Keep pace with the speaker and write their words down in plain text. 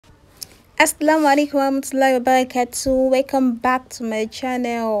Assalamu alaikum warahmatullahi wabarakatuh. Welcome back to my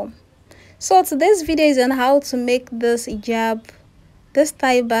channel. So today's video is on how to make this hijab, this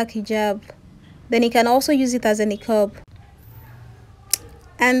tie back hijab. Then you can also use it as a niqab,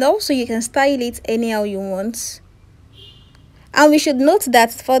 and also you can style it anyhow you want. And we should note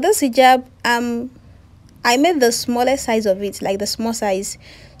that for this hijab, I made the smallest size of it, like the small size.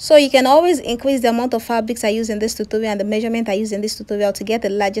 So you can always increase the amount of fabrics I use in this tutorial and the measurement I use in this tutorial to get the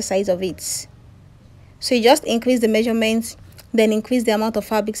larger size of it. So you just increase the measurements, then increase the amount of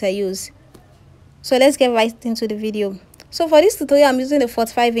fabrics I use. So let's get right into the video. So for this tutorial, I'm using a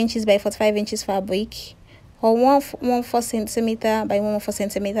 45 inches by 45 inches fabric, or 114 centimeter by 114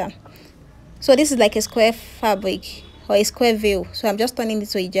 centimeter. So this is like a square fabric or a square veil. So I'm just turning it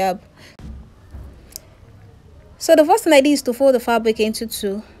to a hijab. So the first thing I did is to fold the fabric into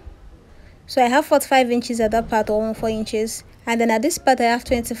two. So I have 45 inches at that part, or 14 inches, and then at this part I have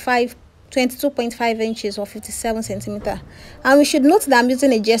 22.5 inches or 57 centimeter. And we should note that I'm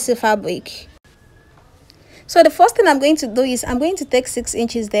using a jersey fabric. So the first thing I'm going to do is I'm going to take 6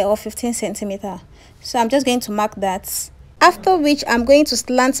 inches there, or 15 centimeter. So I'm just going to mark that. After which I'm going to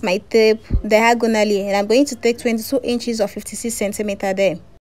slant my tape diagonally, and I'm going to take 22 inches or 56 centimeter there.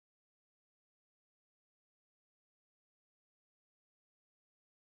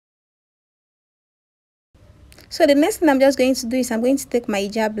 So the next thing I'm just going to do is I'm going to take my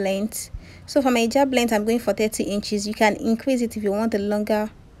hijab length. So for my hijab length, I'm going for 30 inches. You can increase it if you want a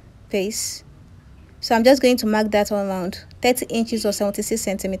longer piece. So I'm just going to mark that all around, 30 inches or 76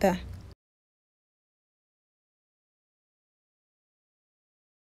 centimeter.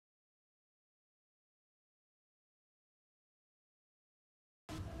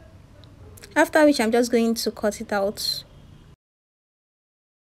 After which I'm just going to cut it out.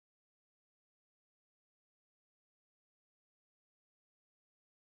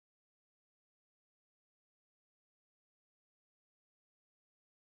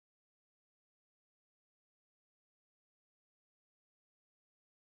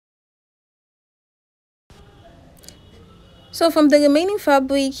 So from the remaining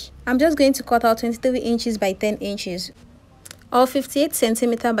fabric, I'm just going to cut out 23 inches by 10 inches, or 58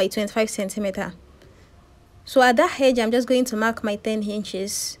 centimeter by 25 centimeter. So at that edge, I'm just going to mark my 10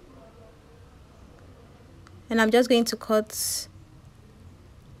 inches. And I'm just going to cut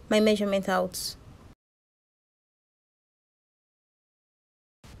my measurement out.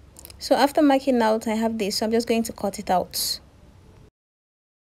 So after marking out, I have this, so I'm just going to cut it out.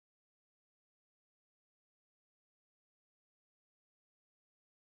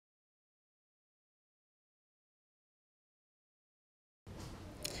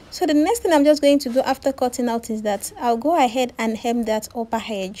 So the next thing I'm just going to do after cutting out is that I'll go ahead and hem that upper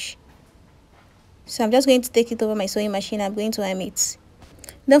edge. So I'm just going to take it over my sewing machine. I'm going to hem it.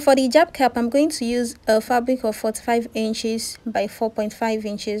 Then for the hijab cap, I'm going to use a fabric of 45 inches by 4.5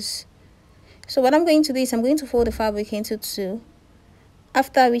 inches. So what I'm going to do is I'm going to fold the fabric into two,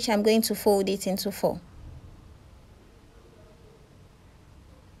 after which I'm going to fold it into four.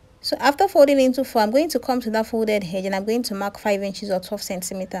 So after folding into four, I'm going to come to that folded edge and I'm going to mark 5 inches or 12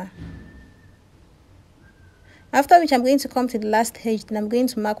 centimeter. After which I'm going to come to the last edge and I'm going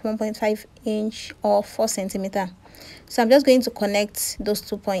to mark 1.5 inch or 4 centimeter. So I'm just going to connect those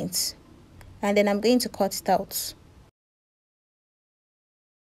 2 points and then I'm going to cut it out.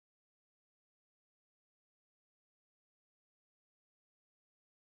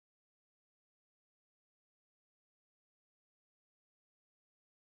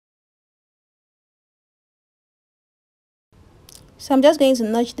 So I'm just going to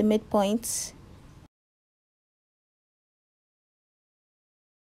notch the midpoint.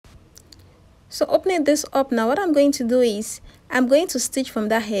 So opening this up now, what I'm going to do is I'm going to stitch from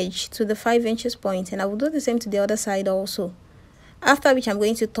that edge to the 5 inches point, and I will do the same to the other side also. After which I'm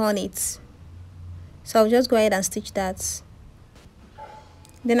going to turn it. So I'll just go ahead and stitch that.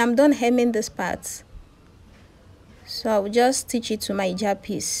 Then I'm done hemming this part. So I'll just stitch it to my hijab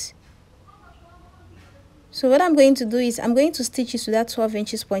piece. So what I'm going to do is I'm going to stitch it to that 12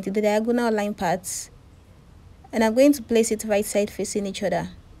 inches point, the diagonal line parts, and I'm going to place it right side facing each other.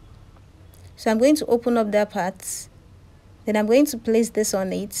 So I'm going to open up that part, then I'm going to place this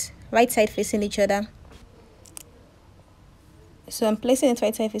on it, right side facing each other. So I'm placing it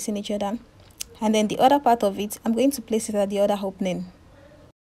right side facing each other, and then the other part of it, I'm going to place it at the other opening.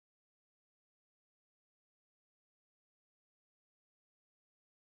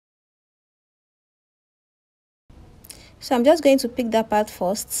 So I'm just going to pick that part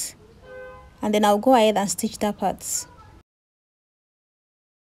first, and then I'll go ahead and stitch that part.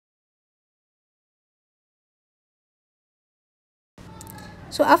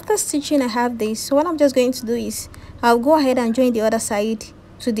 So after stitching, I have this. So what I'm just going to do is I'll go ahead and join the other side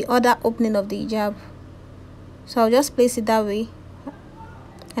to the other opening of the hijab. So I'll just place it that way,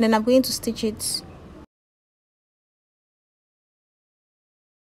 and then I'm going to stitch it.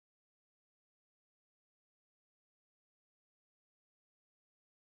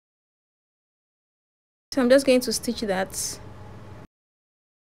 So I'm just going to stitch that.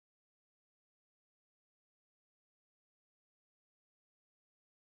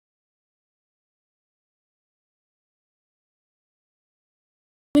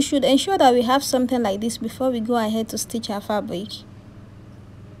 We should ensure that we have something like this before we go ahead to stitch our fabric.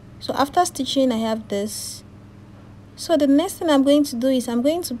 So after stitching, I have this. So the next thing I'm going to do is I'm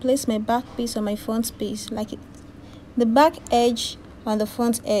going to place my back piece on my front piece, like the back edge on the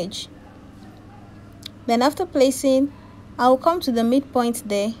front edge. Then after placing, I'll come to the midpoint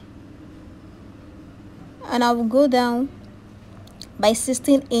there, and I will go down by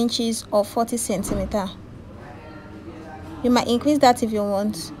 16 inches or 40 centimeters. You might increase that if you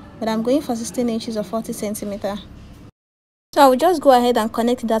want, but I'm going for 16 inches or 40 centimeters. So I will just go ahead and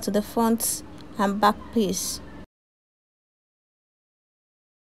connect that to the front and back piece.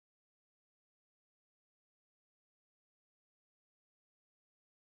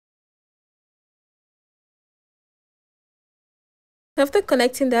 After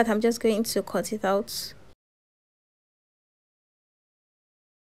connecting that, I'm just going to cut it out.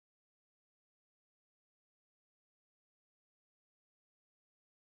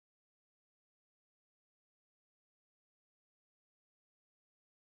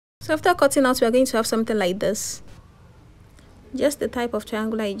 So after cutting out, we are going to have something like this. Just the type of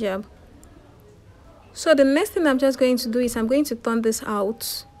triangular hijab. So the next thing I'm just going to do is I'm going to turn this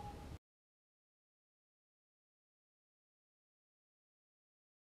out.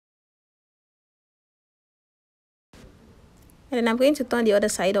 And then I'm going to turn the other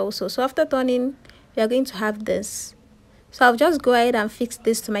side also. So after turning, we are going to have this. So I'll just go ahead and fix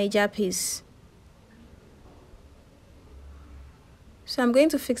this to my hijab piece. So I'm going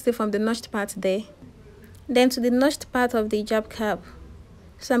to fix it from the notched part there, then to the notched part of the hijab cap.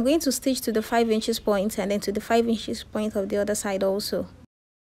 So I'm going to stitch to the 5 inches point and then to the 5 inches point of the other side also.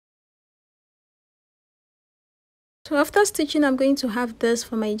 So after stitching, I'm going to have this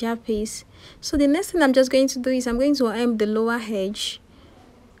for my hijab piece. So the next thing I'm just going to do is I'm going to hem the lower edge.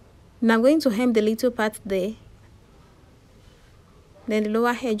 And I'm going to hem the little part there, then the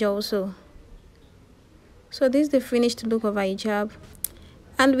lower edge also. So this is the finished look of our hijab.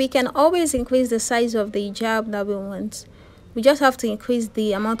 And we can always increase the size of the hijab that we want. We just have to increase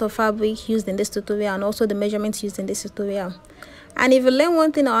the amount of fabric used in this tutorial and also the measurements used in this tutorial. And if you learn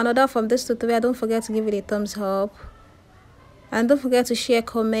one thing or another from this tutorial, don't forget to give it a thumbs up. And don't forget to share,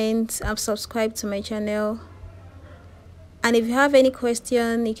 comment, and subscribe to my channel. And if you have any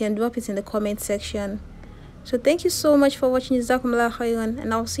question, you can drop it in the comment section. So thank you so much for watching. Jazakumullah khairan,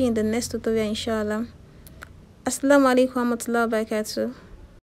 and I'll see you in the next tutorial, inshallah. Assalamu alaikum wa rahmatullahi wa barakatuh.